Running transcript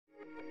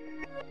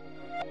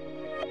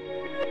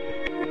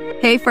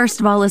Hey, first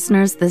of all,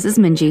 listeners, this is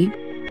Minji.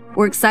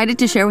 We're excited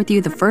to share with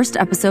you the first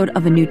episode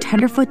of a new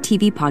Tenderfoot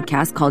TV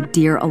podcast called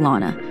Dear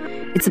Alana.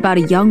 It's about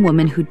a young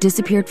woman who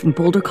disappeared from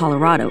Boulder,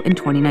 Colorado in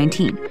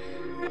 2019.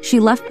 She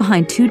left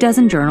behind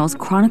 24 journals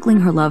chronicling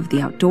her love of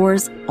the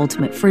outdoors,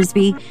 ultimate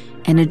frisbee,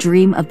 and a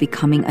dream of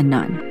becoming a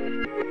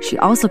nun. She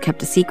also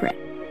kept a secret,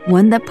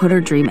 one that put her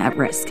dream at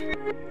risk.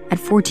 At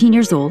 14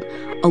 years old,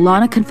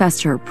 Alana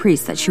confessed to her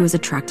priest that she was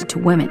attracted to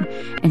women,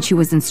 and she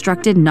was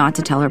instructed not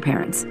to tell her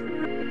parents.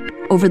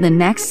 Over the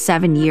next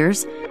 7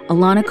 years,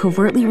 Alana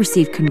covertly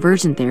received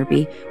conversion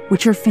therapy,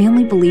 which her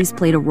family believes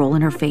played a role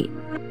in her fate.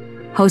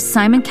 Host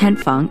Simon Kent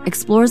Fung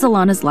explores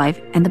Alana's life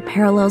and the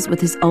parallels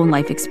with his own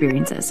life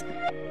experiences.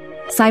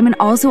 Simon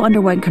also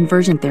underwent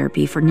conversion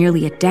therapy for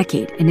nearly a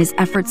decade in his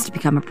efforts to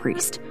become a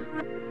priest.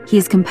 He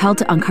is compelled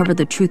to uncover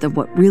the truth of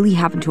what really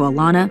happened to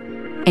Alana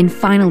and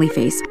finally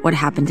face what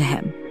happened to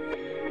him.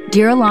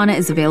 Dear Alana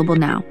is available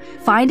now.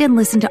 Find and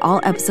listen to all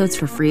episodes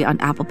for free on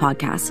Apple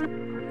Podcasts,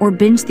 or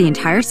binge the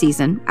entire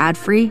season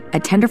ad-free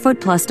at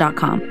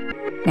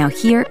tenderfootplus.com. Now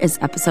here is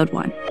episode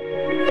 1.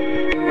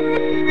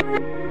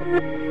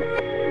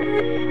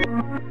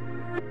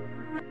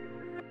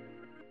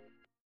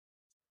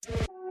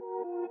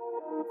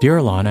 Dear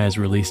Alana is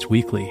released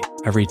weekly,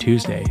 every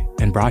Tuesday,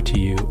 and brought to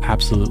you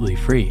absolutely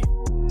free.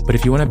 But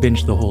if you want to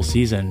binge the whole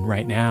season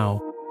right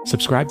now,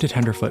 subscribe to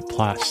Tenderfoot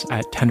Plus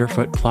at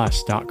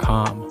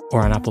tenderfootplus.com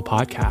or on Apple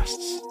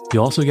Podcasts.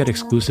 You'll also get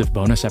exclusive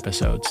bonus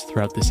episodes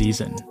throughout the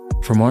season.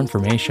 For more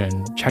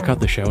information, check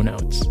out the show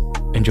notes.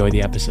 Enjoy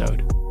the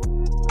episode.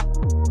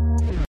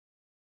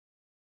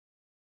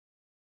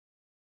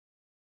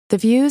 The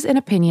views and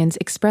opinions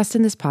expressed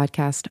in this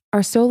podcast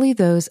are solely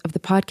those of the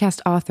podcast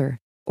author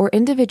or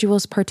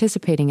individuals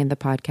participating in the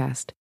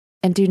podcast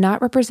and do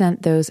not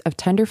represent those of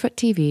Tenderfoot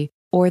TV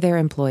or their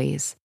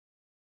employees.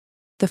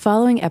 The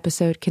following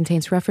episode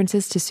contains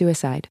references to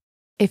suicide.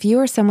 If you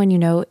or someone you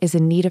know is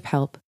in need of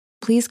help,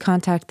 please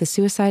contact the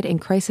Suicide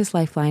and Crisis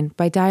Lifeline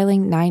by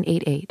dialing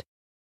 988.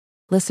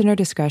 Listener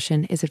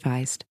discretion is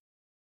advised.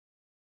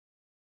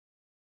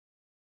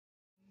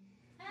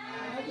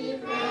 Happy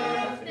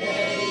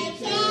birthday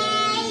to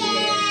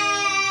you.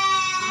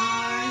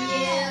 Are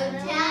you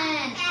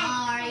 10?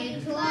 Are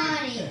you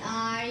 20?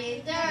 Are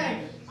you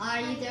 30? Are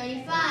you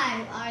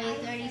 35? Are you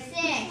 36?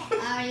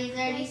 Are you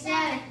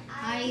 37?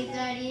 Are you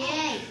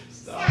 38?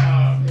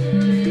 Stop.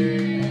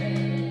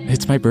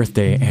 It's my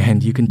birthday,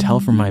 and you can tell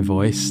from my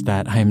voice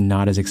that I am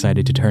not as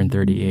excited to turn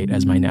 38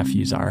 as my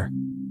nephews are.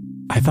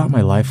 I thought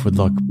my life would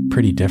look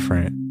pretty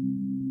different.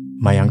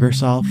 My younger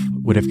self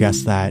would have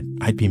guessed that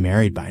I'd be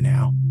married by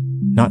now,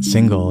 not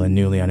single and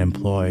newly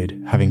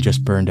unemployed, having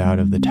just burned out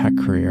of the tech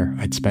career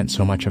I'd spent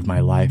so much of my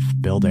life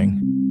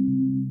building.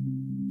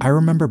 I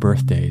remember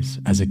birthdays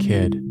as a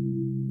kid.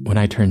 When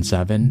I turned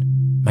 7,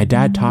 my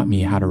dad taught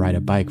me how to ride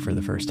a bike for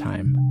the first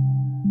time.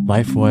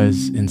 Life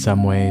was, in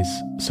some ways,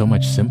 so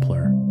much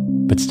simpler,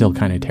 but still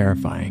kind of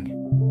terrifying.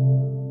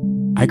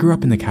 I grew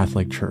up in the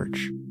Catholic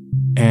Church,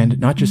 and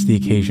not just the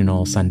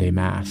occasional Sunday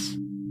Mass.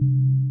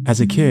 As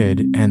a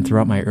kid, and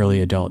throughout my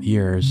early adult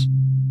years,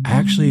 I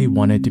actually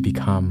wanted to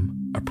become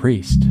a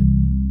priest.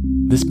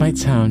 This might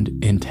sound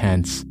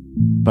intense,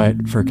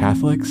 but for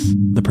Catholics,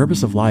 the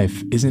purpose of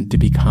life isn't to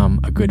become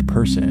a good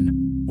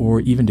person, or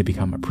even to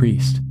become a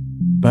priest,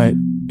 but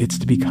it's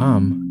to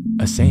become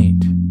a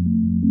saint.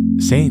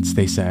 Saints,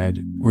 they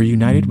said, were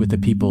united with the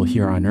people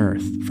here on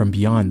earth from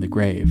beyond the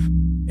grave,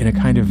 in a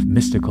kind of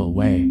mystical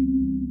way.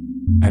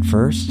 At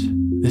first,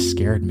 this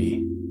scared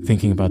me,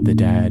 thinking about the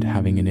dead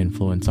having an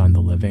influence on the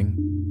living.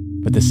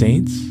 But the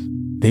saints,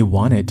 they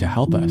wanted to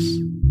help us.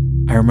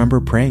 I remember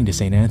praying to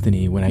St.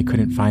 Anthony when I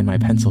couldn't find my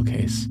pencil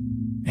case,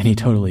 and he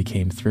totally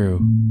came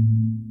through.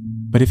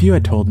 But if you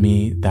had told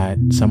me that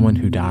someone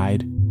who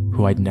died,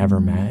 who I'd never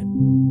met,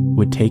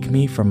 would take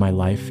me from my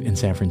life in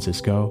San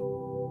Francisco,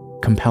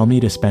 compel me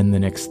to spend the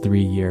next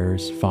 3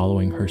 years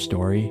following her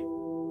story,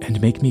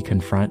 and make me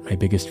confront my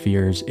biggest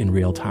fears in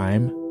real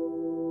time,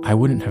 I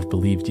wouldn't have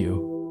believed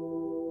you.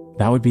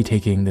 That would be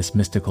taking this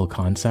mystical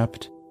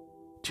concept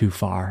too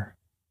far.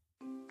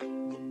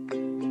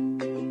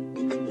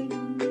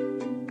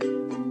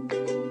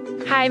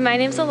 Hi, my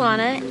name's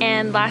Alana,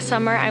 and last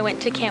summer I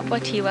went to Camp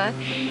Watiwa,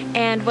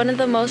 and one of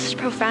the most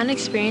profound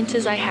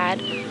experiences I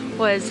had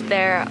was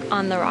there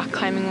on the rock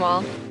climbing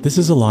wall. This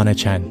is Alana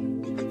Chen.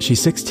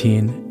 She's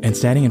 16 and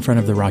standing in front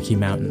of the Rocky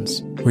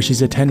Mountains, where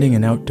she's attending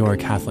an outdoor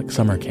Catholic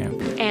summer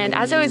camp. And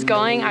as I was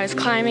going, I was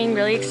climbing,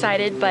 really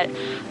excited, but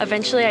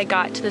eventually I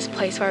got to this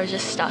place where I was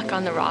just stuck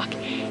on the rock.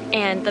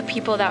 And the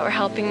people that were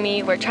helping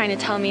me were trying to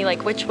tell me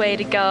which way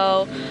to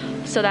go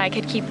so that I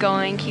could keep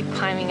going, keep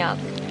climbing up.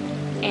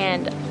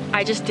 And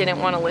I just didn't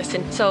want to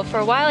listen. So for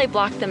a while I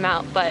blocked them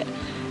out, but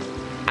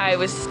I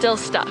was still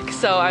stuck.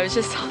 So I was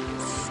just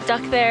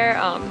stuck there,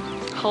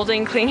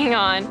 clinging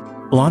on.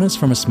 Alana's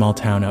from a small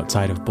town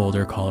outside of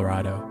Boulder,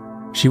 Colorado.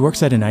 She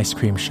works at an ice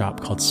cream shop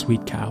called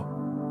Sweet Cow.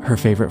 Her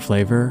favorite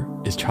flavor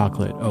is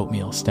chocolate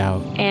oatmeal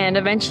stout. And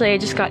eventually I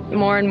just got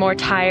more and more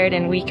tired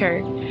and weaker.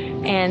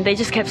 And they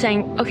just kept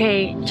saying,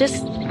 okay,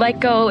 just let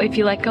go. If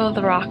you let go of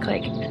the rock,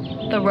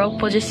 the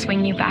rope will just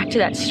swing you back to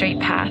that straight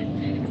path.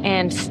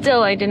 And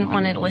still, I didn't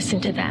want to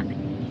listen to them.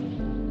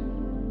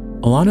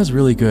 Alana's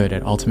really good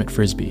at ultimate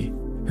frisbee.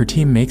 Her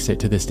team makes it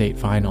to the state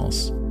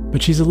finals,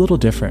 but she's a little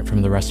different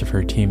from the rest of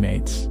her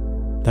teammates.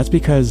 That's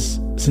because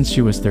since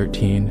she was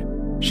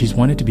 13, she's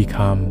wanted to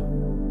become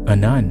a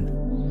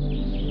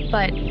nun.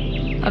 But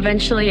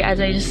eventually, as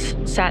I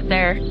just sat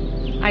there,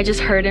 I just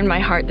heard in my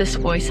heart this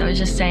voice that was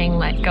just saying,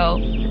 let go.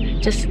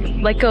 Just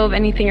let go of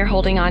anything you're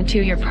holding on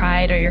to, your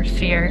pride or your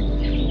fear,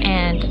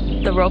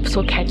 and the ropes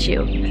will catch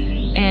you.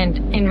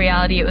 And in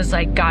reality, it was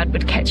like God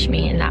would catch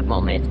me in that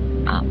moment,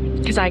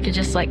 because I could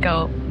just let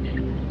go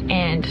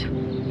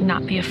and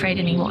not be afraid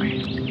anymore.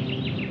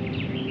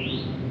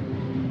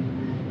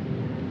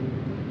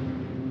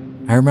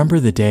 I remember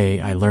the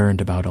day I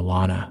learned about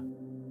Alana.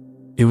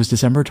 It was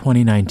December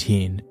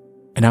 2019,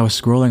 and I was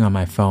scrolling on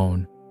my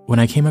phone when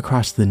I came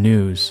across the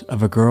news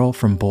of a girl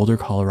from Boulder,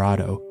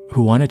 Colorado,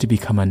 who wanted to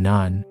become a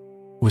nun,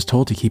 was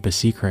told to keep a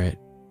secret,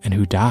 and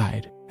who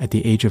died at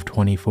the age of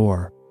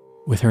 24,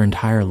 with her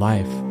entire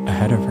life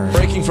ahead of her.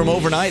 Breaking from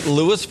overnight,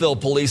 Louisville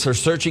police are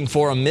searching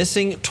for a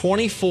missing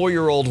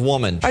 24-year-old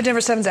woman. Our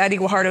Denver 7's Addie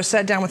Guajardo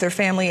sat down with her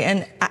family,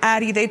 and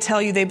Addie, they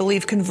tell you they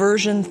believe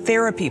conversion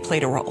therapy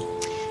played a role.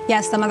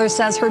 Yes, the mother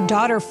says her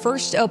daughter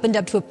first opened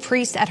up to a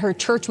priest at her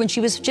church when she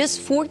was just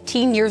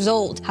 14 years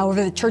old.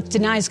 However, the church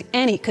denies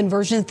any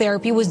conversion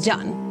therapy was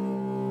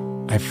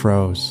done. I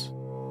froze.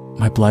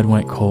 My blood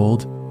went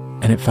cold,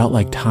 and it felt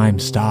like time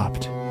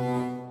stopped.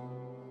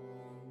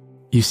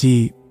 You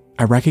see,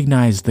 I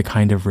recognized the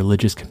kind of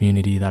religious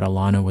community that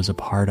Alana was a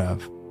part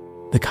of,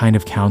 the kind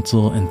of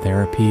counsel and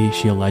therapy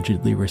she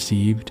allegedly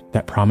received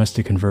that promised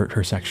to convert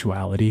her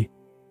sexuality,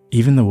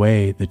 even the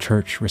way the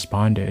church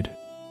responded.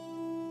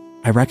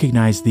 I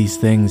recognized these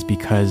things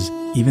because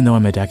even though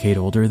I'm a decade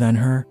older than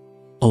her,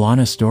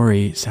 Alana's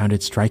story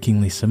sounded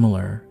strikingly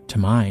similar to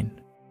mine.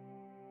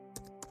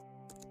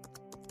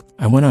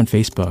 I went on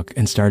Facebook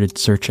and started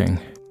searching.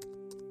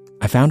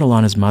 I found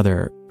Alana's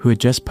mother, who had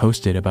just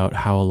posted about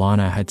how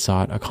Alana had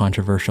sought a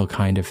controversial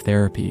kind of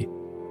therapy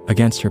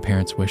against her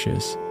parents'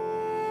 wishes.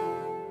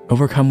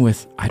 Overcome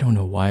with I don't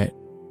know what,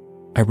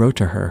 I wrote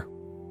to her,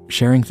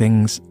 sharing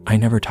things I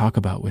never talk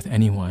about with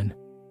anyone,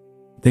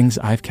 things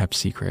I've kept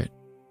secret.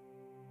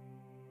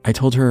 I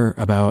told her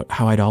about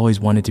how I'd always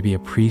wanted to be a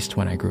priest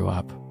when I grew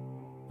up,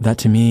 that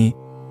to me,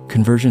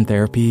 conversion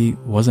therapy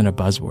wasn't a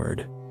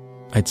buzzword.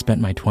 I'd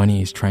spent my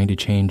 20s trying to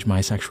change my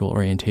sexual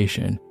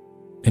orientation,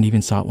 and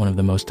even sought one of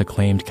the most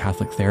acclaimed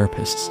Catholic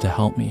therapists to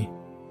help me.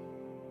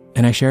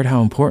 And I shared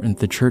how important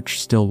the church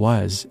still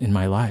was in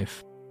my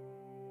life.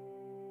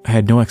 I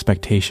had no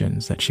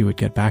expectations that she would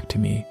get back to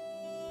me.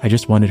 I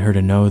just wanted her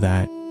to know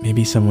that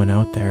maybe someone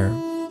out there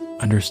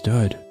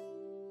understood.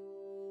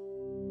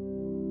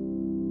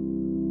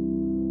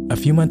 A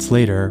few months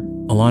later,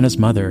 Alana's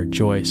mother,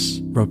 Joyce,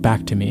 wrote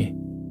back to me,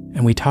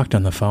 and we talked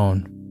on the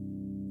phone.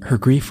 Her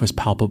grief was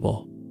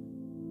palpable.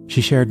 She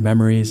shared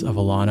memories of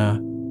Alana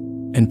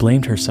and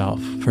blamed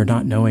herself for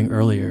not knowing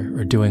earlier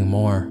or doing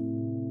more.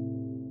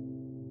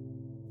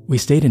 We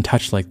stayed in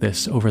touch like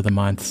this over the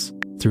months,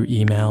 through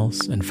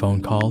emails and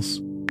phone calls.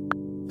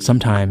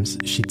 Sometimes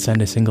she'd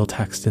send a single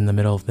text in the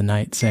middle of the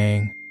night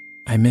saying,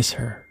 "I miss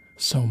her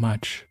so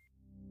much."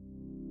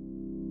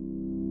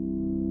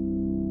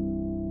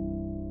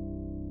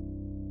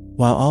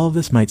 While all of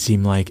this might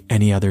seem like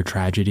any other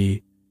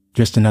tragedy,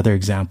 just another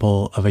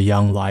example of a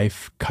young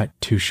life cut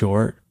too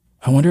short,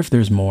 I wonder if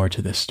there's more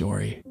to this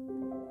story.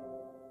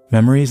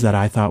 Memories that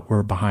I thought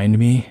were behind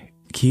me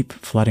keep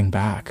flooding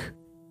back,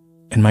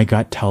 and my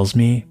gut tells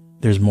me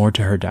there's more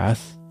to her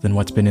death than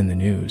what's been in the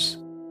news.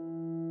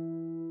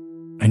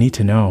 I need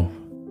to know,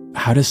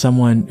 how does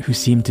someone who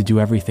seemed to do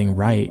everything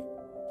right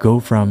go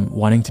from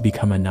wanting to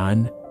become a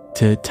nun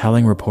to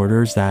telling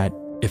reporters that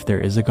if there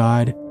is a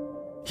God,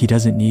 he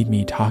doesn't need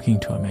me talking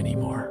to him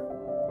anymore?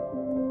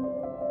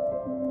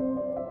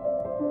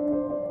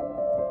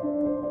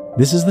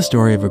 This is the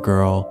story of a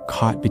girl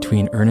caught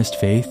between earnest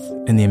faith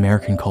and the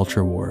American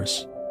culture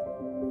wars,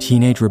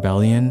 teenage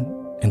rebellion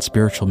and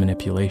spiritual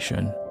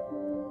manipulation,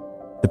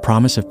 the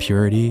promise of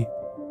purity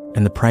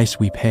and the price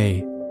we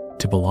pay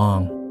to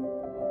belong.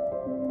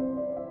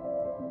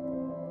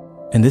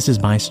 And this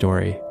is my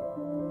story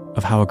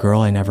of how a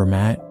girl I never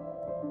met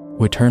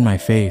would turn my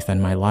faith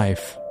and my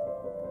life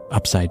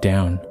upside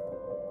down.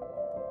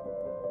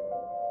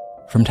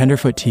 From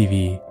Tenderfoot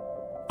TV,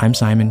 I'm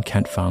Simon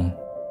Kent Fung,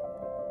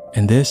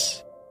 and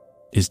this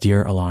is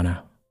Dear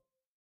Alana.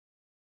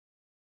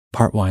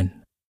 Part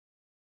 1.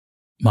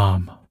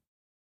 Mom.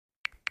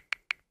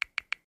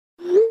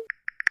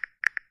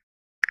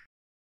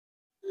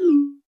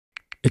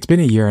 It's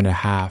been a year and a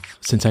half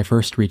since I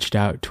first reached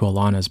out to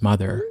Alana's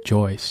mother,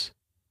 Joyce.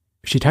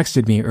 She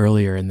texted me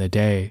earlier in the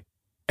day,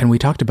 and we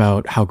talked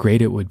about how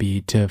great it would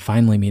be to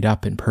finally meet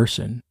up in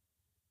person.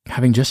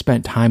 Having just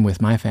spent time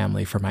with my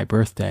family for my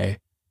birthday,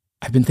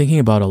 I've been thinking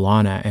about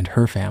Alana and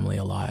her family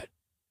a lot.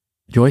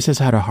 Joyce has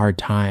had a hard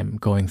time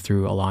going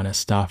through Alana's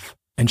stuff,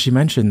 and she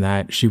mentioned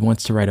that she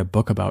wants to write a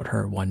book about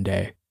her one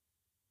day.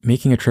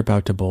 Making a trip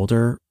out to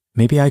Boulder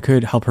Maybe I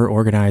could help her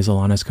organize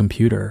Alana's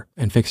computer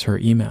and fix her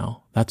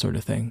email, that sort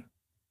of thing.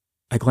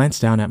 I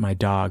glanced down at my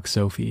dog,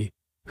 Sophie,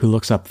 who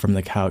looks up from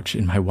the couch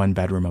in my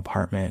one-bedroom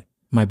apartment,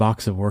 my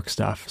box of work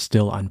stuff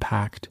still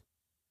unpacked.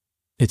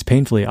 It's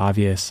painfully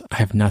obvious I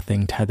have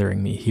nothing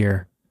tethering me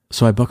here,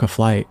 so I book a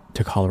flight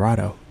to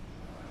Colorado.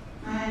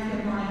 And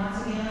good morning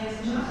once again, ladies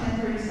and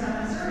gentlemen.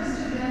 1037 service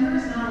to Denver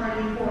is now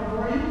ready for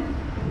boarding.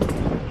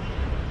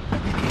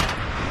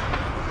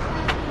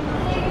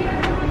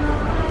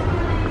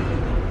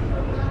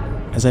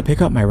 As I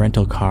pick up my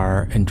rental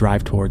car and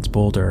drive towards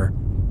Boulder,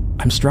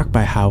 I'm struck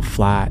by how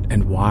flat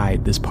and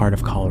wide this part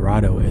of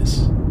Colorado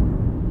is.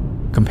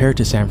 Compared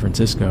to San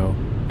Francisco,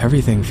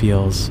 everything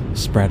feels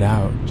spread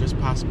out. Just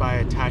passed by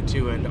a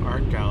tattoo and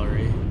art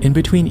gallery. In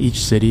between each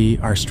city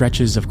are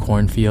stretches of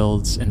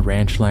cornfields and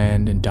ranch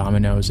land and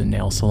dominoes and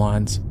nail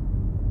salons.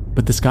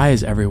 But the sky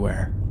is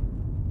everywhere.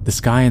 The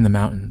sky and the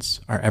mountains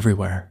are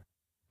everywhere.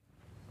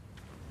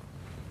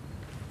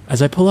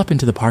 As I pull up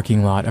into the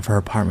parking lot of her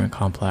apartment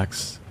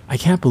complex, I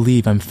can't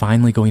believe I'm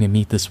finally going to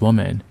meet this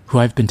woman who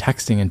I've been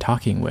texting and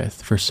talking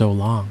with for so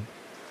long.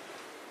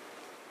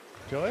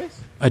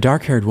 Joyce? A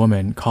dark-haired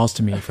woman calls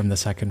to me from the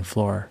second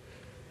floor.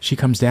 She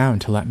comes down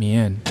to let me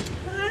in.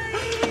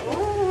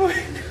 Oh,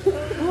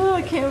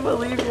 I can't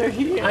believe you're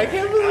here. I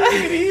can't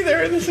believe it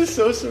either. This is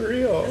so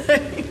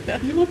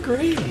surreal. You look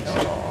great.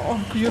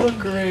 Oh, you look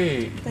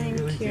great. Thank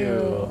you. Really you.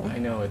 Do. I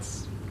know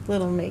it's...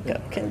 Little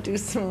makeup can do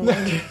some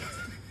wonders.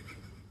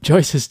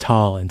 Joyce is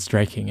tall and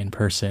striking in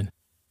person,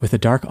 with a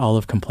dark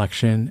olive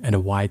complexion and a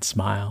wide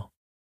smile.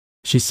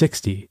 She's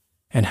 60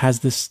 and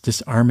has this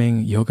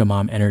disarming yoga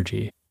mom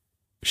energy.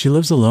 She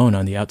lives alone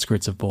on the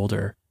outskirts of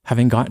Boulder,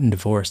 having gotten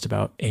divorced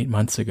about 8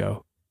 months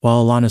ago,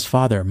 while Alana's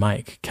father,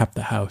 Mike, kept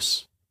the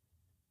house.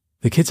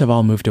 The kids have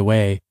all moved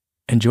away,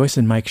 and Joyce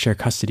and Mike share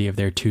custody of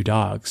their 2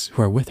 dogs,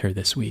 who are with her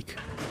this week.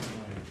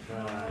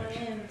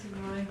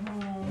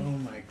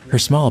 Her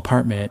small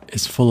apartment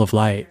is full of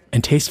light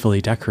and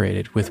tastefully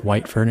decorated with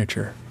white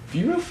furniture.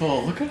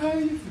 Beautiful. Look at how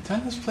you've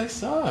done this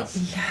place up.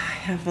 Yeah, I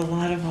have a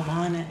lot of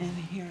Alana in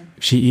here.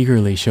 She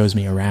eagerly shows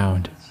me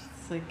around.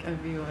 It's like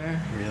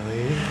everywhere.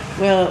 Really?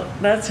 Well,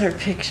 that's her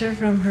picture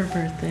from her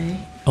birthday.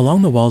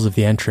 Along the walls of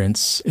the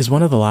entrance is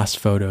one of the last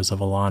photos of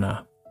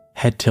Alana,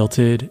 head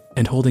tilted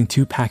and holding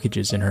 2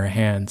 packages in her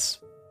hands.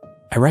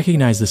 I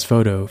recognize this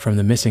photo from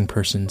the missing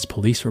persons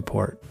police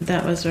report.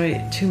 That was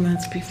right 2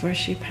 months before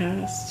she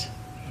passed.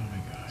 Oh my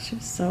gosh. She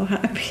was so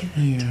happy.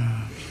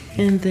 Yeah.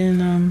 And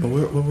then, But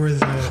what were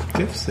the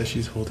gifts that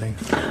she's holding?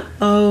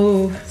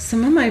 Oh,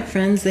 some of my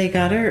friends, they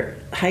got her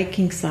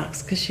hiking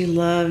socks because she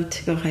loved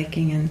to go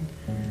hiking and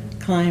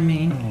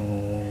climbing.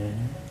 Oh.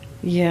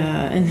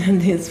 Yeah, and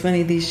then it's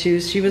funny, these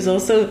shoes. She was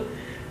also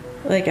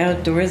like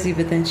outdoorsy,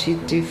 but then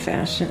she'd do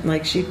fashion.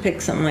 Like she'd pick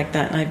something like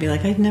that, and I'd be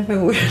like, I'd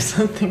never wear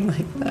something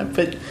like that.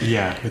 But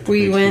yeah,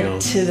 we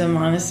went to the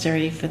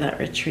monastery for that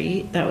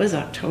retreat. That was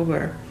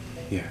October.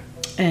 Yeah.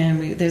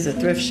 And there's a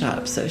thrift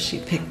shop, so she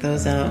picked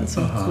those out and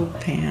some cool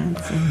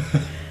pants.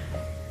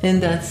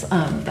 And that's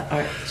the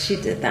art. She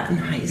did that in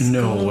high school.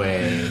 No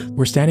way.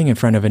 We're standing in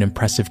front of an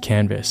impressive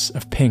canvas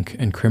of pink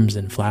and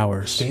crimson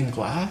flowers. Stained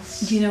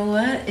glass? You know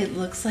what? It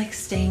looks like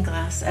stained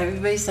glass.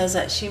 Everybody says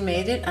that. She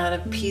made it out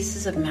of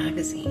pieces of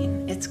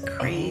magazine. It's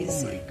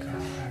crazy. Oh my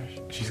gosh.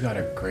 She's got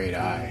a great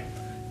eye.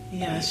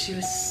 Yeah, she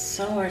was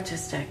so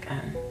artistic.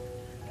 And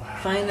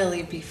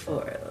finally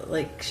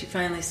she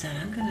finally said,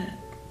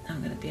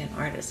 I'm gonna be an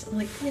artist. I'm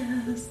like,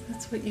 yes,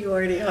 that's what you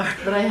already are.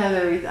 But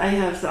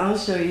I'll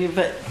show you,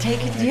 but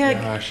take it. Oh my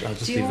gosh, I'll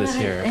just leave this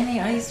here. Do you want any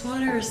ice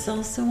water or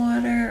salsa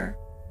water?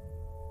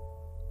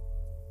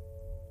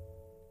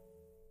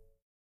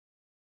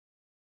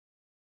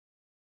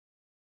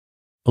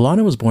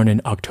 Alana was born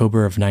in October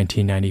of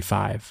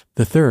 1995,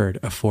 the third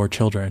of 4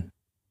 children.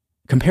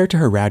 Compared to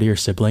her rowdier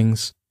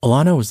siblings,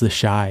 Alana was the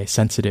shy,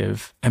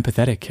 sensitive,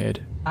 empathetic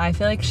kid. I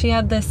feel like she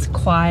had this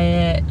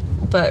quiet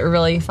but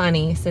really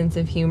funny sense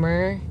of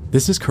humor.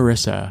 This is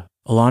Carissa,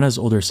 Alana's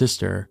older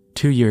sister,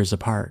 2 years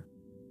apart.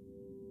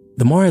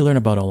 The more I learn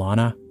about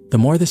Alana, the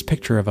more this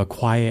picture of a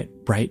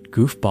quiet, bright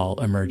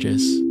goofball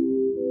emerges.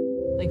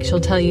 Like, she'll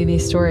tell you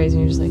these stories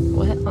and you're just like,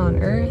 what on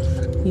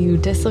earth? You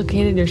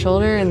dislocated your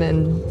shoulder and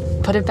then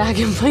put it back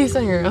in place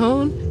on your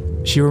own?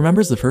 She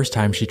remembers the first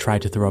time she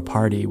tried to throw a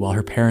party while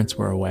her parents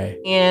were away.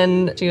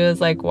 And she was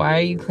like, why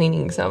are you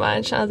cleaning so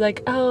much? I was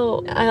like,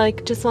 oh, I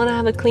just want to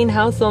have a clean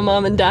house while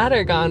mom and dad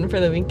are gone for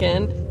the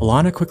weekend.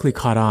 Alana quickly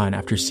caught on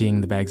after seeing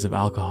the bags of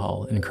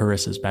alcohol in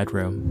Carissa's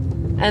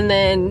bedroom. And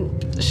then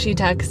she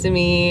texted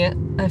me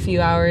a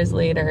few hours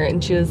later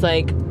and she was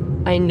like,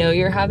 I know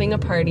you're having a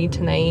party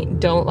tonight.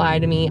 Don't lie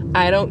to me.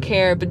 I don't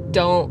care, but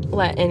don't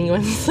let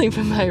anyone sleep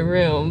in my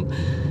room.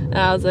 And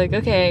I was like,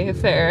 okay,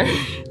 fair.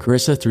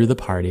 Carissa threw the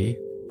party.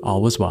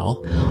 All was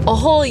well. A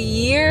whole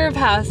year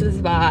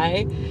passes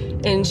by,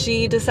 and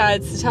she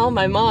decides to tell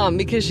my mom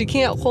because she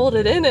can't hold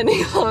it in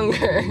any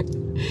longer.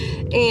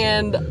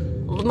 And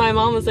my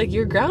mom was like,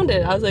 you're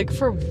grounded. I was like,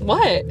 for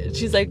what?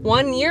 She's like,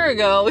 1 year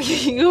ago,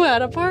 you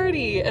had a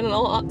party. And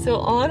so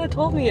Alana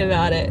told me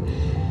about it.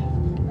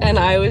 And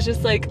I was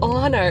just like,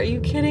 Alana, are you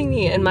kidding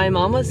me? And my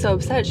mom was so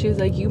upset. She was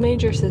like, you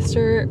made your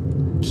sister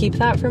keep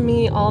that from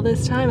me all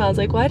this time. I was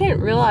like, well, I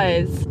didn't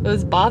realize it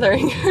was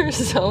bothering her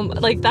so much.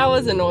 Like, that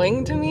was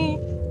annoying to me.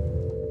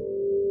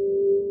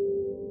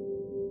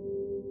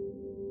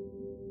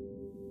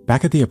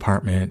 Back at the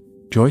apartment,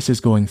 Joyce is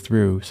going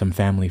through some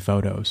family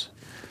photos.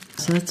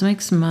 So that's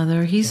Mike's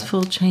mother. He's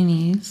full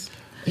Chinese.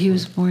 He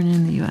was born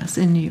in the U.S.,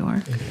 in New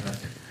York.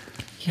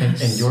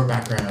 Yes. And your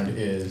background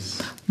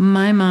is?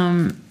 My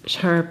mom,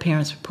 her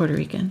parents were Puerto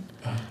Rican.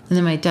 And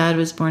then my dad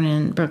was born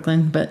in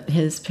Brooklyn, but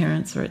his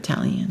parents were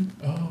Italian.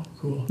 Oh,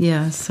 cool.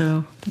 Yeah,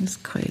 so it was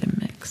quite a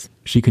mix.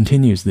 She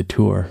continues the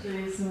tour.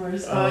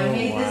 I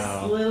made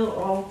this little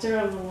altar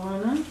of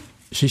Alana.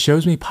 She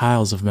shows me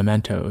piles of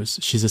mementos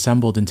she's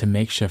assembled into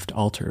makeshift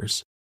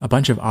altars, a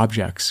bunch of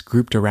objects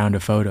grouped around a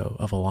photo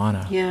of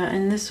Alana. Yeah,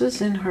 and this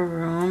was in her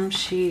room.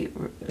 She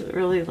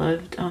really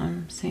loved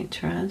St.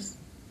 Therese.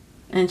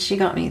 And she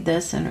got me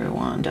this in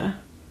Rwanda.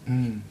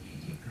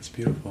 That's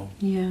beautiful.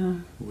 Yeah.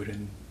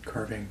 Wooden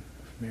carving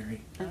of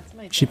Mary.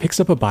 She picks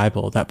up a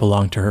Bible that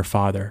belonged to her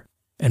father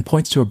and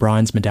points to a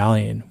bronze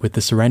medallion with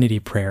the Serenity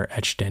Prayer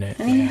etched in it.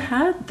 And he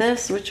had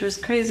this, which was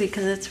crazy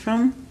because it's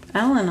from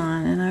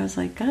Al-Anon. And I was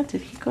like, God,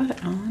 did he go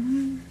to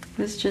Al-Anon? It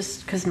was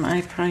just because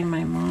my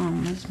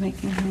mom was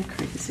making him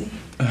crazy.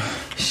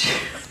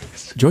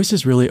 Joyce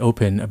is really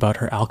open about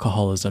her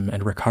alcoholism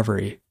and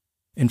recovery.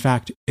 In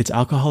fact, it's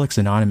Alcoholics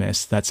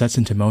Anonymous that sets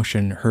into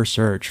motion her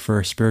search for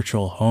a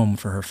spiritual home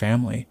for her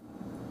family.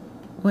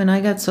 When I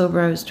got sober,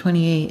 I was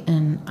 28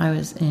 and I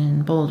was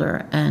in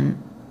Boulder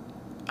and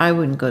I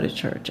wouldn't go to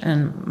church.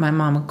 And my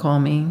mom would call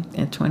me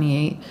at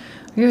 28,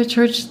 are you at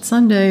church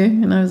Sunday?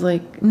 And I was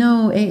like,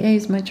 no, AA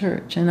is my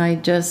church. And I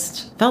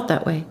just felt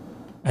that way.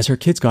 As her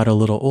kids got a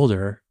little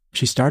older,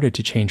 she started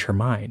to change her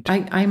mind.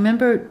 I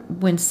remember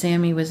when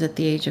Sammy was at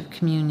the age of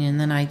communion,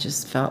 then I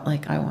just felt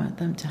like I want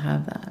them to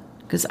have that.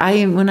 Because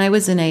when I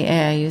was in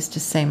AA, I used to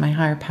say my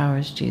higher power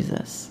is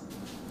Jesus.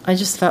 I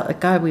just felt like,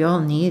 God, we all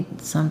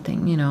need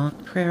something,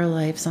 prayer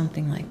life,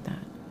 something like that.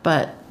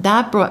 But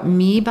that brought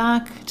me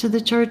back to the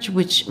church,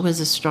 which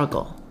was a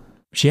struggle.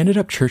 She ended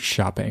up church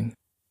shopping,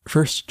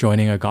 first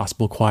joining a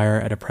gospel choir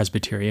at a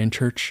Presbyterian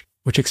church,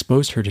 which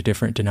exposed her to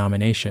different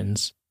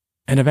denominations,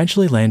 and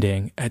eventually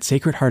landing at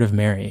Sacred Heart of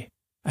Mary,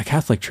 a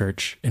Catholic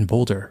church in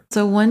Boulder.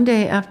 So one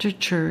day after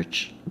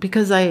church,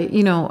 because I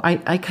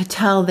could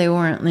tell they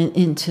weren't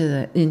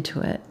into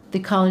it, the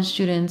college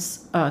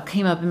students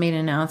came up and made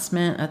an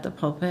announcement at the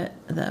pulpit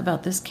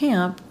about this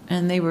camp,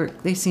 and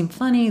they seemed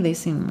funny, they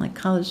seemed like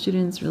college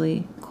students,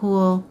 really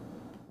cool.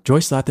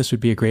 Joyce thought this would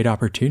be a great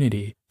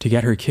opportunity to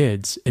get her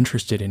kids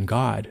interested in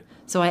God.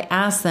 So I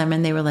asked them,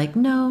 and they were like,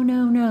 no,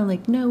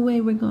 like, no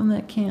way we're going to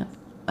that camp.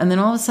 And then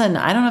all of a sudden,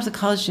 I don't know if the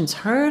college students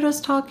heard us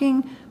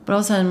talking, but all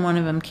of a sudden one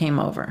of them came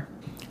over.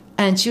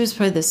 And she was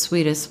probably the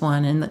sweetest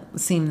one and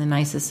seemed the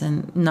nicest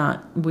and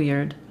not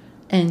weird.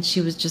 And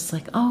she was just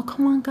like, oh,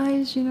 come on,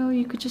 guys,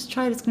 you could just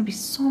try it. It's going to be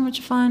so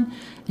much fun.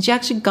 And she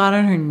actually got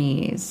on her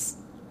knees.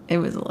 It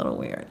was a little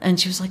weird. And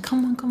she was like,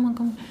 come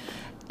on.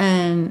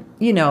 And,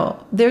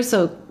 they're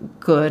so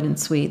good and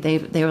sweet.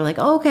 They were like,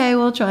 okay,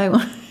 we'll try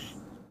one.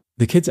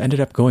 The kids ended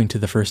up going to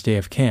the first day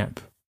of camp,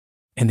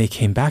 and they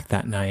came back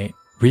that night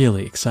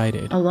really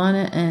excited.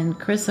 Alana and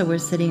Carissa were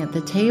sitting at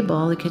the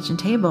kitchen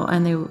table,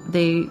 and they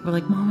were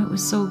like, Mom, it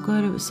was so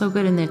good.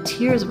 And their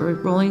tears were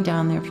rolling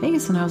down their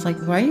face. And I was like,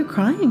 why are you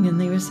crying? And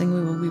they were saying,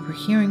 we were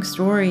hearing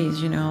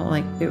stories,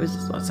 like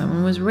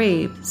someone was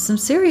raped. Some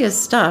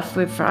serious stuff,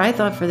 I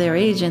thought for their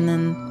age.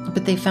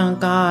 But they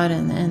found God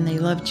and they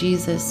love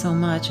Jesus so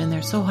much, and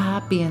they're so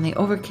happy, and they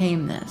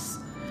overcame this.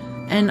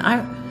 And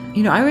I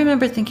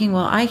remember thinking,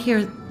 well, I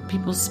hear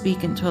people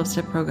speak in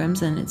 12-step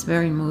programs, and it's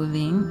very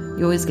moving.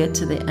 You always get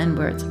to the end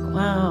where it's like,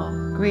 wow,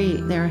 great.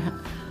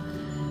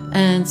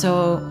 And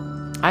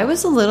so I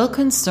was a little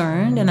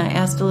concerned, and I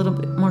asked a little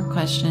bit more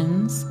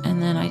questions,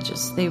 and then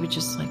they were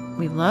just like,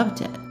 we loved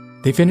it.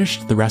 They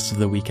finished the rest of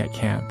the week at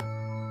camp,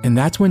 and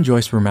that's when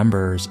Joyce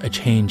remembers a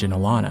change in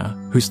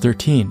Alana, who's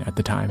 13 at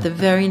the time. The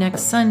very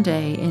next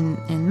Sunday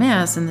in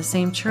Mass in the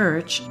same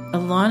church,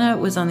 Alana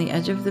was on the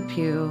edge of the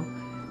pew,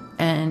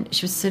 and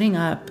she was sitting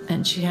up,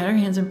 and she had her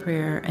hands in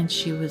prayer, and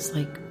she was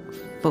like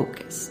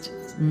focused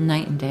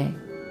night and day,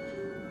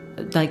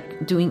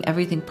 like doing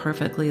everything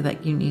perfectly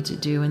that you need to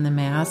do in the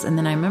Mass. And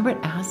then I remember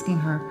asking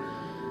her,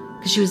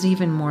 because she was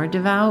even more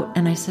devout,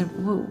 and I said,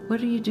 well,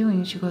 what are you doing?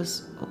 And she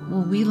goes,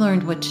 well, we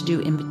learned what to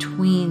do in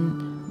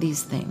between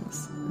these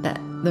things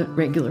that the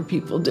regular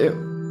people do.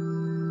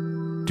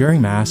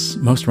 During Mass,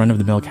 most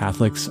run-of-the-mill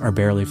Catholics are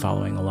barely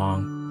following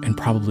along and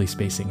probably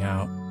spacing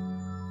out.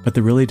 But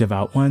the really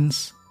devout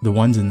ones, the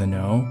ones in the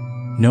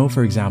know,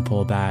 for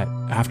example, that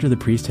after the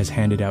priest has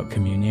handed out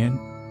communion,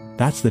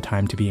 that's the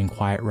time to be in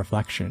quiet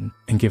reflection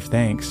and give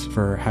thanks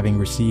for having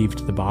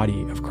received the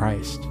body of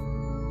Christ.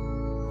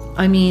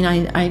 I mean,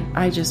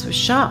 I just was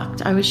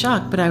shocked. I was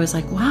shocked, but I was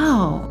like,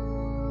 wow.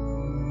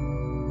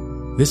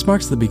 This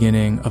marks the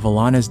beginning of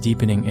Alana's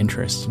deepening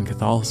interest in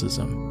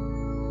Catholicism.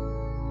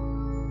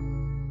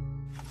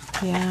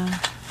 Yeah.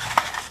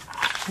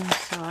 think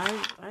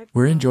so.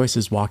 We're in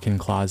Joyce's walk-in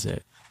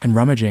closet and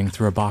rummaging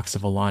through a box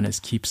of Alana's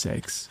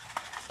keepsakes.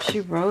 She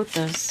wrote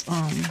this.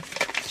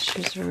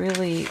 She was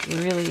really,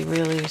 really,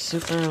 really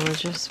super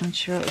religious when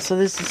she wrote. So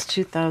this is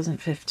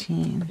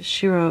 2015.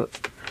 She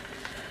wrote,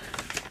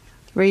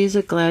 "Raise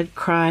a glad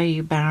cry,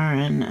 you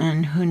barren,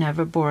 and who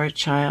never bore a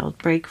child.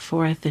 Break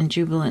forth in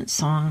jubilant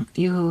song,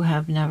 you who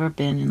have never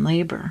been in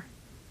labor.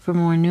 For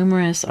more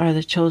numerous are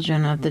the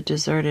children of the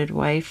deserted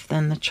wife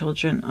than the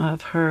children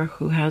of her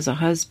who has a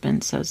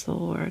husband, says the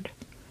Lord."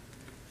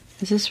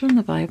 Is this from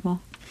the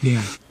Bible?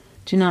 Yeah.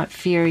 "Do not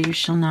fear, you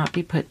shall not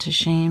be put to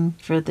shame.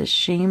 For the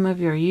shame of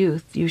your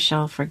youth you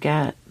shall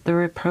forget. The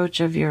reproach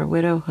of your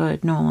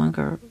widowhood no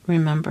longer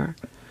remember."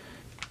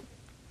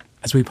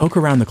 As we poke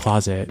around the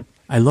closet,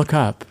 I look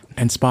up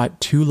and spot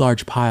 2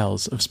 large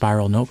piles of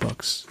spiral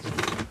notebooks.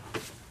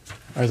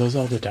 Are those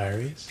all the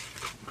diaries?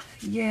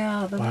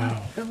 Yeah, the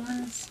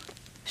ones.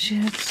 She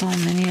had so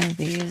many of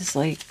these,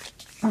 like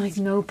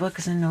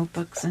notebooks and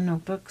notebooks and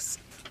notebooks.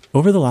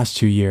 Over the last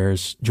 2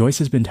 years, Joyce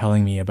has been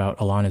telling me about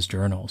Alana's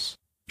journals.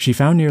 She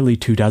found nearly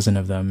 24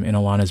 of them in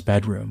Alana's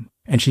bedroom,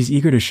 and she's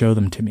eager to show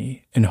them to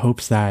me in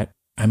hopes that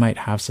I might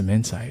have some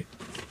insight.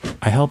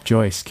 I help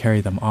Joyce carry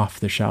them off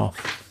the shelf.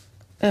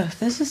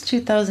 This is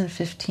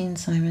 2015,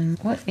 Simon.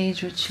 What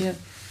age would she have?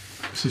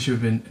 So she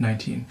would have been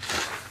 19.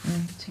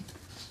 19.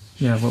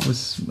 Yeah, what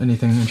was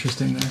anything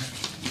interesting there?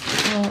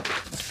 Well,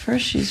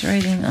 first she's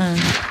writing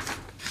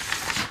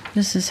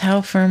this is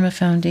how firm a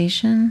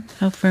foundation,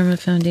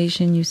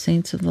 you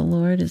saints of the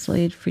Lord, is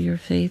laid for your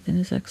faith in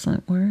his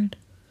excellent word.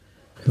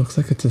 It looks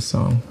like it's a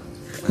song.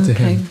 It's a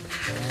hymn.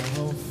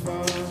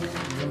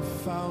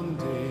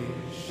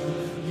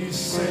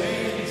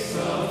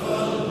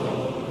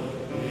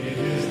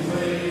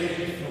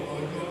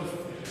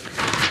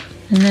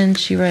 And then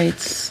she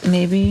writes,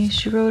 maybe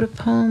she wrote a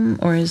poem,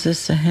 or is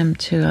this a hymn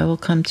too? "I will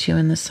come to you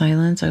in the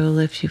silence. I will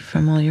lift you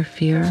from all your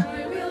fear."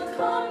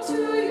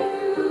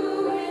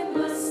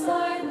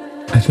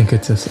 I think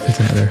it's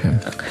another hymn.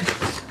 Okay.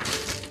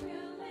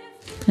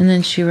 And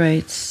then she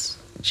writes,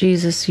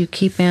 "Jesus, you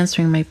keep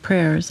answering my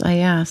prayers. I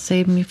ask,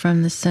 save me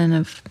from the sin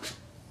of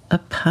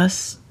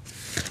apostasy.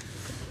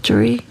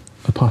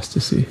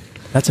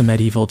 That's a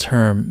medieval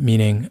term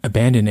meaning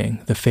abandoning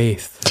the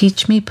faith.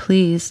 Teach me,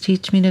 please.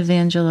 Teach me to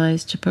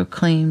evangelize, to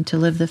proclaim, to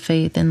live the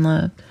faith and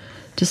love,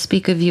 to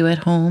speak of you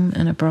at home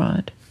and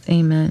abroad.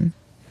 Amen."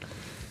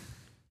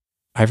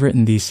 I've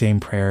written these same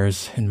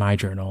prayers in my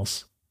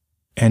journals.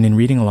 And in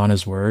reading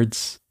Alana's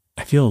words,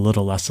 I feel a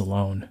little less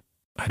alone.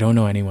 I don't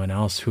know anyone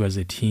else who as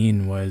a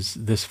teen was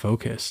this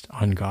focused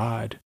on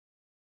God.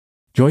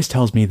 Joyce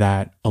tells me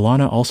that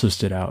Alana also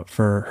stood out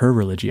for her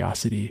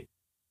religiosity.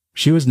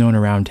 She was known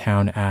around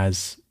town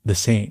as the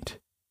Saint,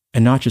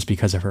 and not just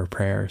because of her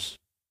prayers.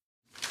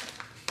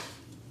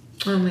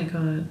 Oh my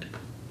God.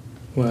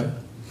 What?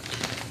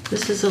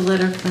 This is a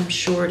letter from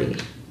Shorty.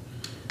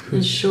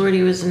 And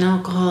Shorty was an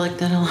alcoholic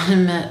that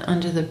Alana met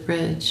under the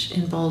bridge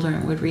in Boulder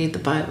and would read the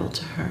Bible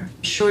to her.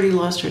 Shorty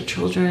lost her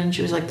children.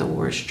 She was like the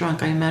worst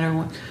drunk. I met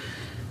her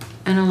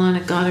and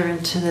Alana got her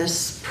into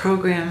this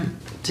program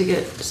to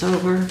get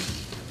sober.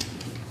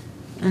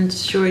 And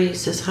Shorty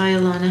says, "Hi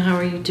Alana, how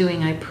are you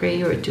doing? I pray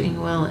you are doing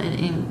well and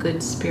in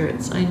good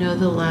spirits. I know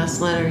the last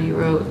letter you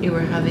wrote, you were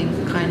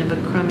having kind of a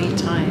crummy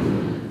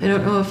time. I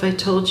don't know if I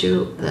told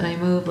you that I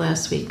moved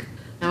last week.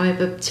 Now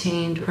I've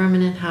obtained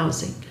permanent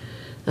housing.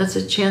 That's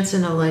a chance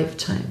in a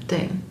lifetime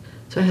thing.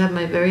 So I have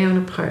my very own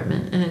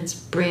apartment and it's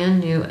brand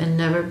new and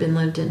never been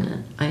lived in it.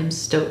 I am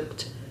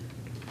stoked."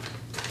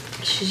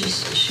 She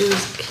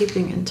was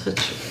keeping in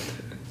touch with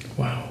her.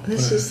 Wow.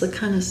 This is the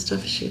kind of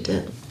stuff she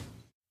did.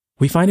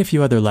 We find a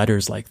few other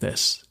letters like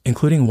this,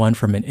 including one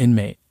from an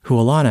inmate who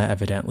Alana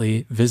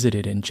evidently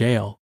visited in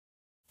jail.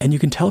 And you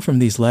can tell from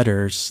these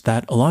letters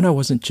that Alana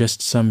wasn't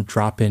just some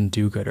drop-in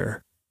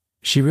do-gooder.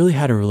 She really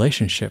had a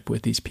relationship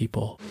with these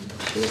people.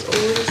 She was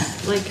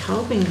always like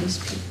helping these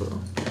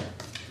people.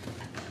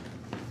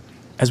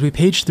 As we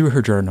page through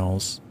her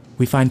journals,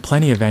 we find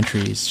plenty of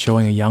entries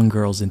showing a young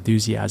girl's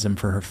enthusiasm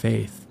for her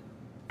faith.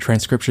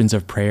 Transcriptions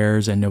of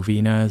prayers and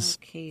novenas,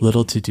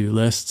 little to-do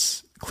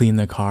lists, clean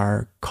the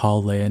car,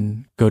 call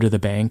Lynn, go to the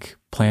bank,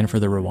 plan for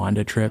the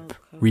Rwanda trip,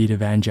 read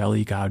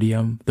Evangelii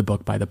Gaudium, the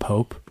book by the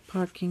Pope.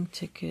 Parking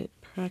ticket,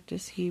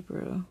 practice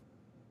Hebrew.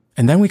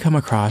 And then we come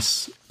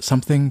across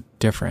something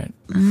different.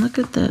 And look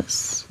at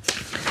this.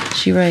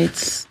 She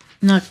writes,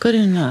 "Not good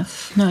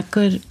enough, not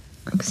good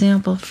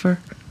example for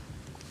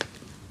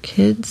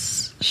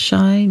kids,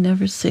 shy,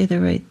 never say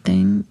the right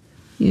thing,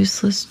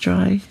 useless,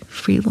 dry,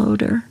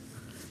 freeloader,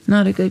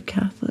 not a good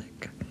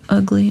Catholic,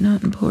 ugly,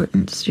 not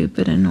important,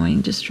 stupid,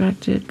 annoying,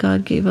 distracted,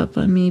 God gave up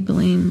on me,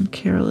 blame,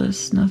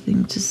 careless,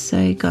 nothing to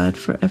say, God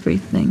for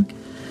everything,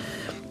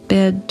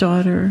 bad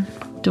daughter,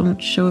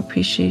 don't show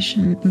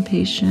appreciation,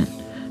 impatient,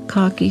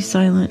 cocky,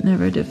 silent,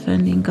 never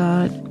defending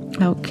God,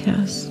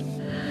 outcast,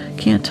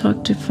 can't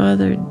talk to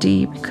Father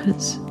D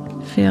because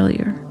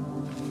failure,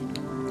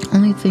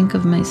 only think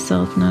of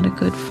myself, not a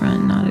good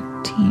friend, not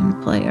a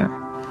team player,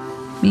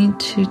 mean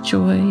to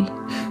Joy,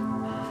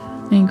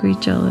 Angry,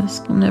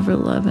 jealous, will never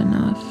love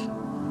enough.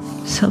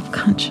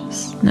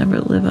 Self-conscious,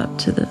 never live up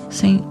to the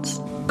saints.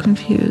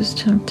 Confused,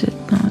 tempted,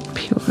 not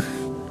pure.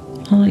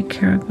 All I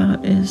care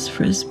about is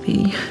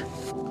Frisbee.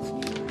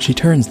 She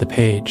turns the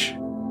page.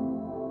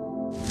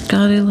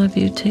 God, I love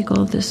you. Take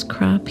all this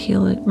crap,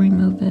 heal it,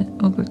 remove it,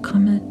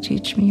 overcome it.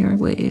 Teach me your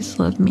ways.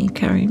 Love me,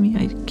 carry me.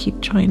 I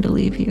keep trying to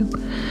leave you,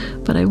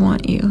 but I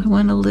want you. I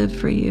want to live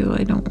for you.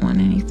 I don't want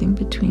anything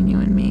between you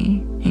and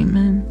me.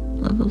 Amen.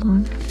 Love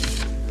alone.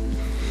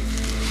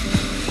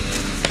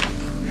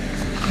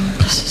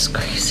 This is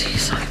crazy,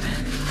 Simon.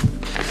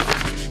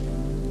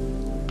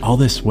 All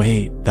this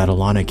weight that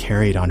Alana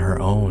carried on her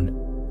own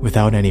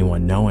without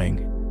anyone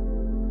knowing.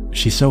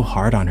 She's so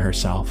hard on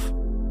herself.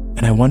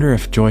 And I wonder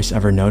if Joyce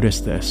ever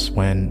noticed this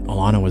when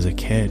Alana was a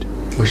kid.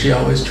 Was she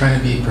always trying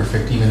to be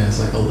perfect even as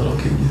like a little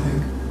kid, you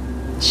think?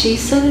 She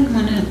said in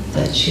one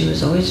that she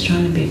was always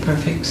trying to be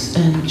perfect,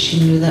 and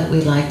she knew that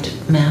we liked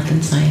math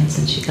and science,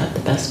 and she got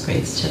the best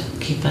grades to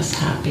keep us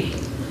happy.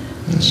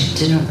 And she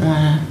didn't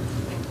want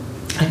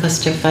us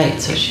to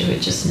fight, so she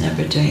would just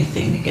never do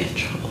anything to get in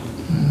trouble.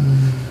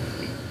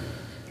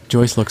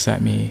 Joyce looks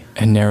at me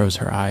and narrows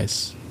her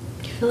eyes.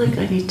 I feel like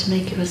I need to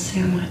make you a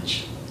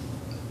sandwich.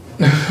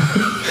 You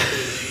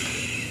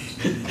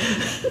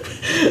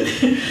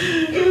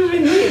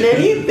haven't eaten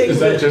anything. Is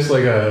that just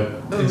like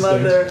a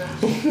mother?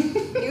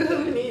 You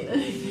haven't eaten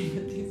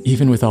anything.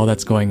 Even with all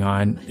that's going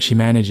on, she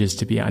manages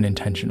to be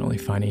unintentionally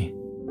funny.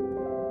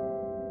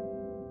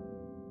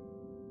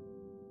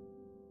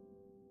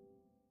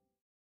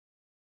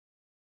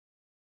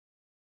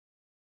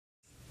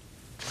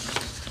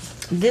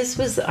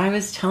 I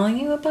was telling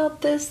you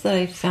about this, that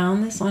I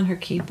found this on her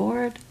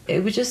keyboard.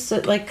 It was just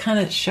like kind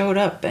of showed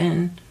up,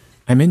 and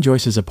I'm in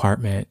Joyce's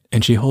apartment,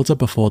 and she holds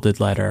up a folded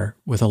letter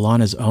with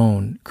Alana's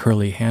own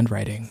curly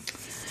handwriting.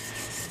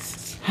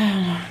 I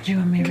don't know. Do you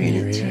want me to read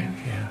it to you?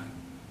 Yeah.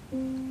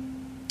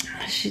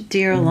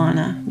 Dear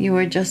Alana, you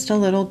are just a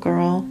little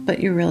girl, but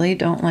you really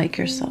don't like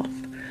yourself.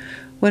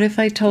 What if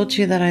I told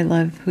you that I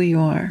love who you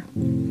are?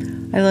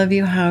 I love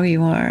you how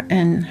you are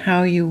and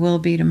how you will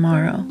be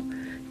tomorrow.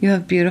 You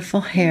have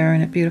beautiful hair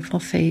and a beautiful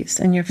face,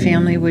 and your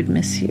family would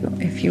miss you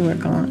if you were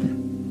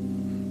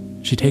gone.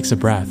 She takes a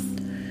breath.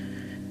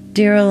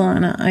 Dear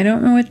Alana, I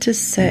don't know what to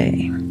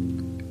say.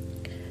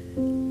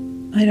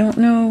 I don't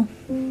know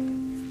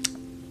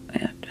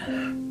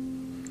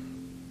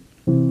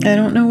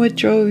what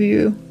drove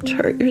you to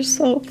hurt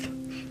yourself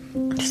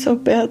so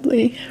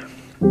badly.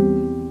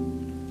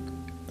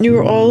 You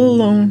were all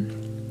alone.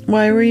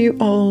 Why were you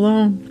all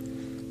alone?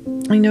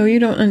 I know you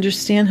don't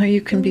understand how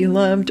you can be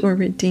loved or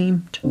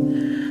redeemed.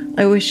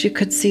 I wish you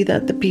could see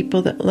that the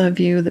people that love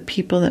you, the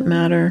people that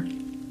matter,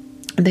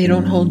 they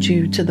don't hold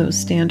you to those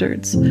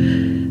standards.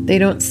 They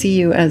don't see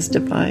you as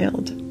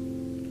defiled.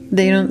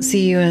 They don't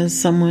see you as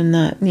someone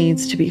that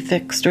needs to be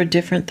fixed or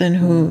different than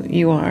who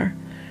you are.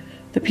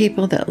 The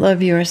people that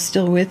love you are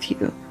still with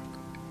you.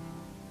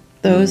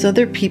 Those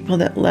other people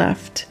that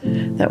left,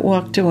 that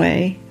walked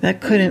away,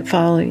 that couldn't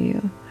follow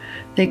you,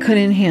 they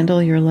couldn't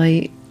handle your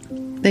light.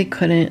 They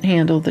couldn't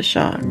handle the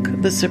shock,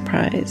 the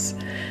surprise.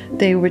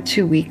 They were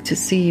too weak to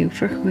see you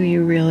for who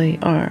you really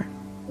are.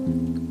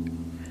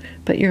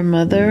 But your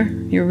mother,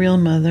 your real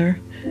mother,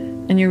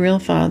 and your real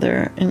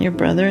father, and your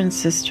brother and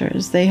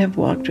sisters, they have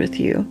walked with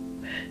you.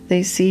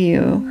 They see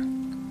you,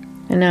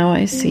 and now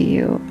I see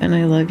you, and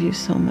I love you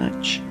so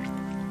much.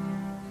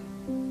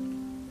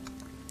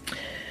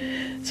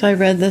 So I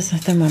read this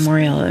at the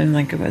memorial, and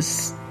it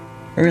was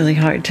really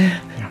hard to...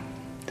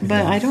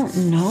 But I don't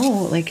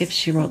know, if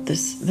she wrote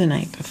this the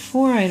night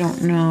before. I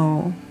don't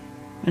know.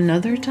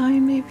 Another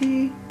time,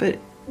 maybe. But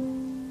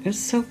it's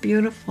so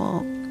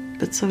beautiful,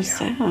 but so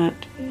sad.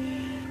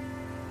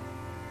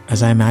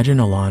 As I imagine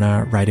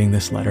Alana writing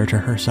this letter to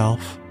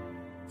herself,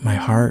 my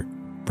heart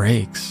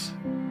breaks.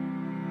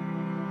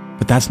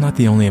 But that's not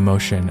the only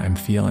emotion I'm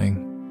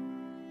feeling.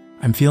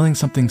 I'm feeling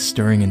something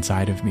stirring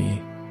inside of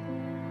me.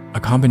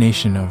 A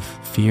combination of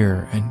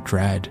fear and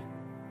dread.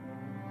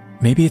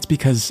 Maybe it's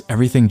because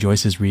everything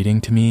Joyce is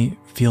reading to me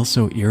feels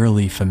so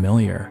eerily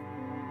familiar.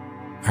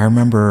 I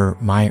remember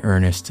my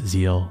earnest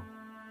zeal,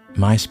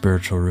 my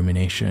spiritual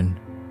rumination,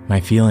 my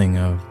feeling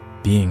of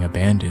being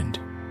abandoned.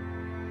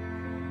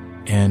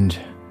 And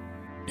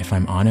if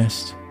I'm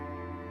honest,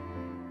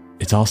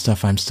 it's all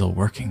stuff I'm still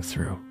working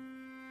through.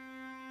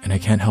 And I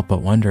can't help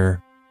but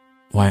wonder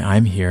why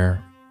I'm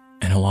here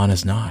and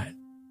Alana's not.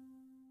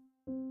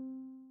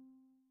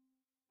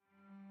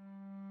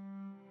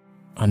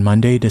 On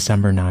Monday,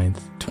 December 9th,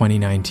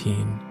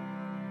 2019,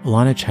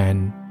 Alana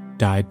Chen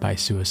died by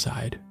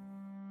suicide.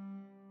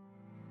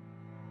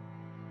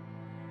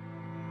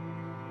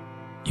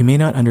 You may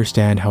not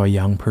understand how a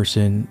young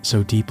person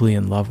so deeply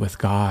in love with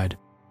God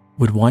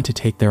would want to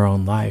take their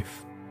own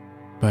life,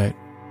 but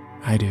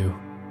I do.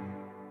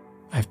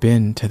 I've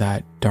been to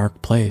that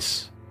dark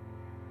place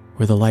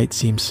where the light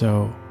seems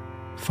so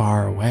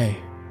far away.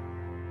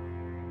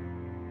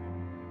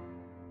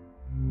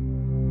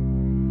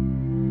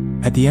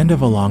 At the end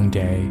of a long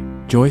day,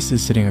 Joyce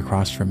is sitting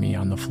across from me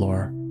on the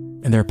floor,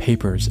 and there are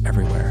papers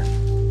everywhere.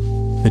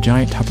 The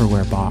giant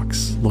Tupperware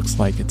box looks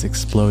like it's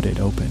exploded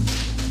open.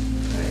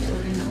 Alright,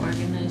 we're gonna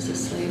organize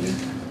this later.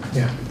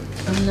 Yeah.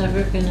 I'm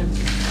never gonna...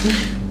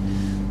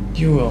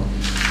 You will.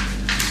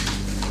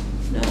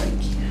 No, I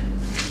can't.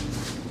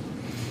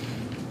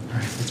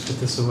 Alright, let's put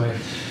this away.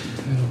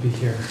 It'll be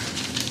here.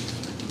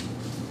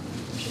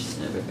 I'm just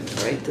never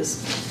gonna write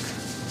this book.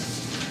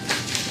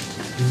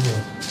 You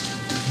will.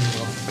 You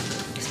will.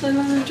 Because I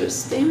don't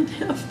understand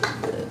half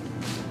of it.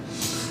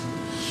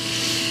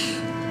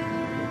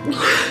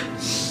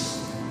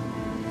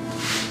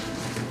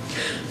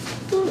 I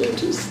don't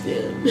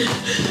understand.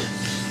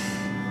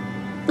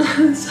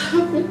 This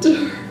happened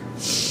to her.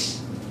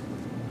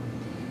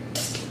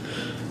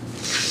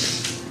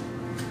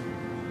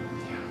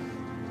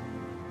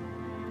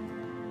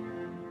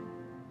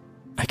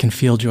 I can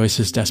feel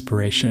Joyce's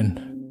desperation.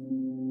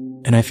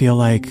 And I feel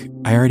like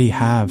I already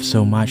have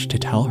so much to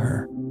tell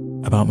her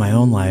about my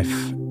own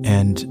life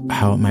and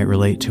how it might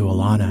relate to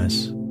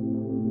Alana's.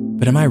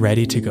 But am I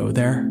ready to go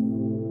there?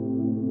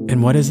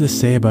 And what does this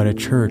say about a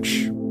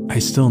church I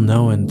still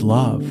know and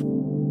love?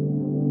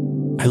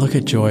 I look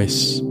at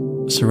Joyce,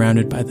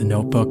 surrounded by the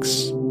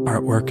notebooks,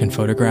 artwork, and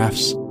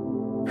photographs,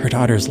 her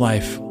daughter's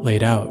life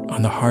laid out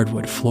on the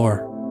hardwood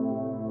floor.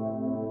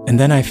 And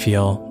then I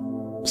feel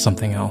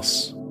something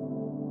else.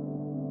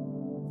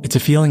 It's a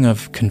feeling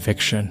of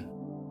conviction.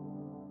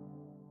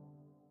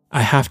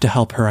 I have to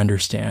help her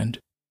understand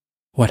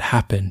what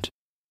happened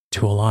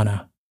to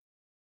Alana.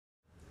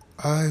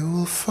 I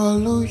will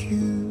follow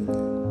you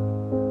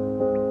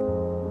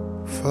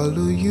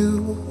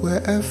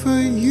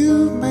wherever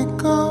you may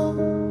go.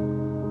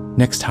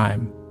 Next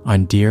time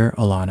on Dear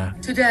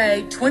Alana.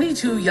 Today,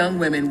 22 young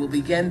women will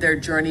begin their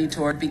journey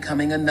toward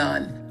becoming a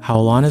nun. How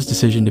Alana's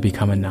decision to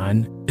become a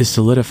nun is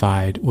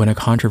solidified when a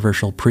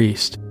controversial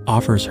priest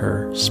offers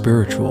her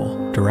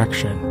spiritual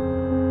direction.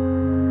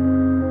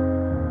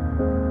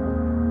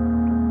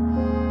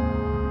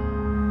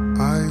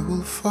 I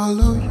will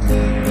follow you.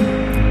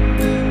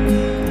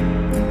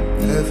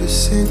 Ever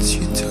since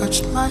you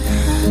touched my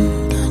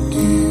hand, I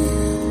knew.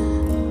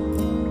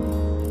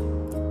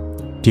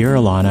 Dear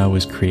Alana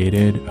was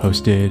created,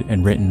 hosted,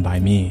 and written by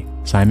me,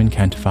 Simon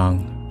Kent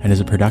Fung, and is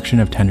a production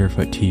of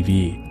Tenderfoot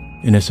TV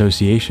in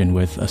association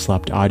with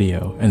Aslept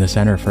Audio and the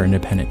Center for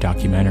Independent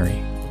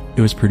Documentary.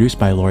 It was produced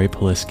by Lori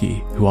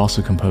Poliski, who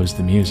also composed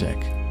the music.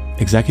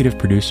 Executive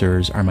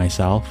producers are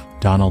myself,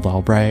 Donald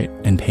Albright,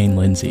 and Payne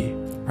Lindsay.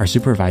 Our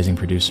supervising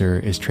producer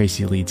is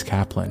Tracy Leeds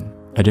Kaplan.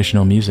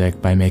 Additional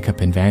music by Makeup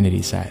and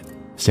Vanity Set.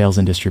 Sales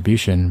and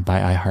distribution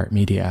by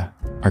iHeartMedia.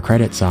 Our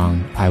credit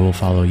song, I Will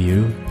Follow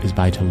You, is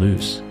by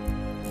Toulouse.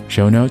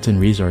 Show notes and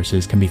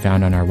resources can be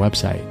found on our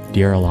website,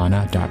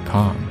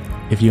 dearalana.com.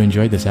 If you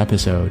enjoyed this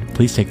episode,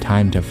 please take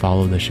time to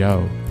follow the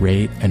show,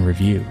 rate, and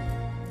review.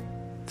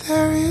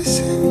 There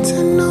isn't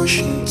an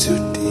ocean too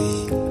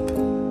deep, a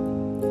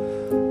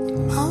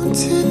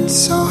mountain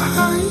so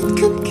high it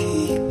could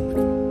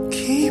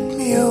keep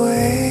me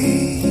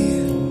away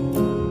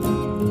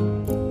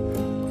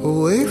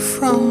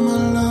from my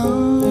love.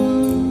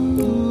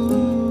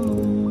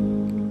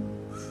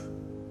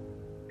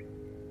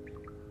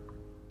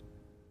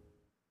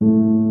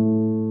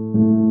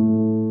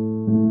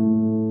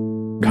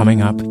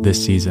 Coming up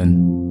this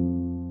season.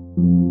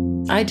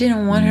 I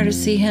didn't want her to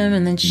see him,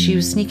 and then she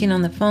was sneaking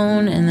on the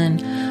phone, and then,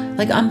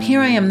 here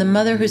I am, the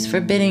mother who's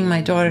forbidding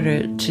my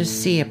daughter to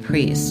see a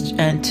priest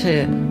and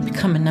to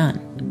become a nun.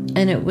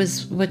 And it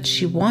was what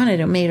she wanted.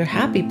 It made her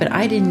happy, but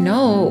I didn't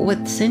know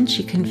what sin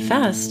she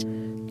confessed.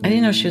 I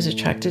didn't know she was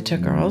attracted to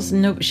girls.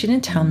 No, she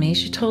didn't tell me.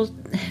 She told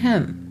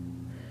him.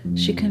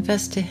 She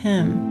confessed to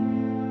him.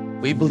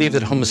 We believe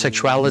that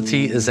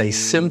homosexuality is a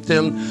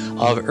symptom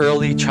of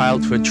early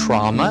childhood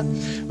trauma.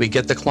 We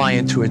get the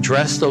client to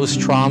address those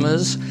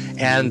traumas,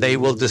 and they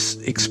will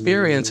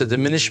experience a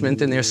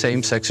diminishment in their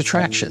same-sex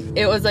attraction.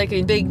 It was like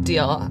a big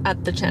deal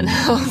at the Chen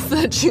house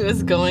that she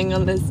was going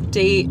on this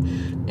date,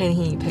 and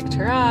he picked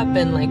her up,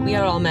 and we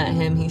had all met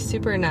him. He's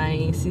super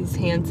nice. He's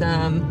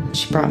handsome.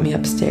 She brought me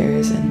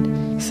upstairs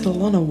and he said,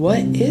 Alana, what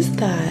is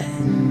that?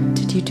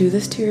 Did you do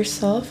this to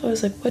yourself? I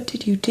was like, what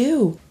did you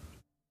do?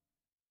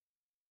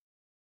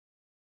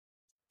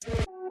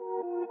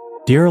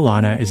 Dear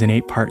Alana is an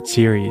 8-part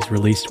series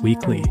released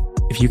weekly.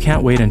 If you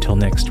can't wait until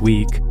next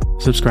week,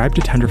 subscribe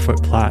to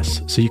Tenderfoot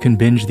Plus so you can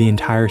binge the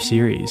entire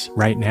series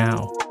right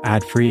now,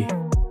 ad-free.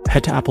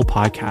 Head to Apple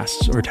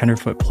Podcasts or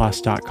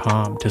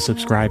tenderfootplus.com to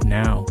subscribe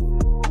now.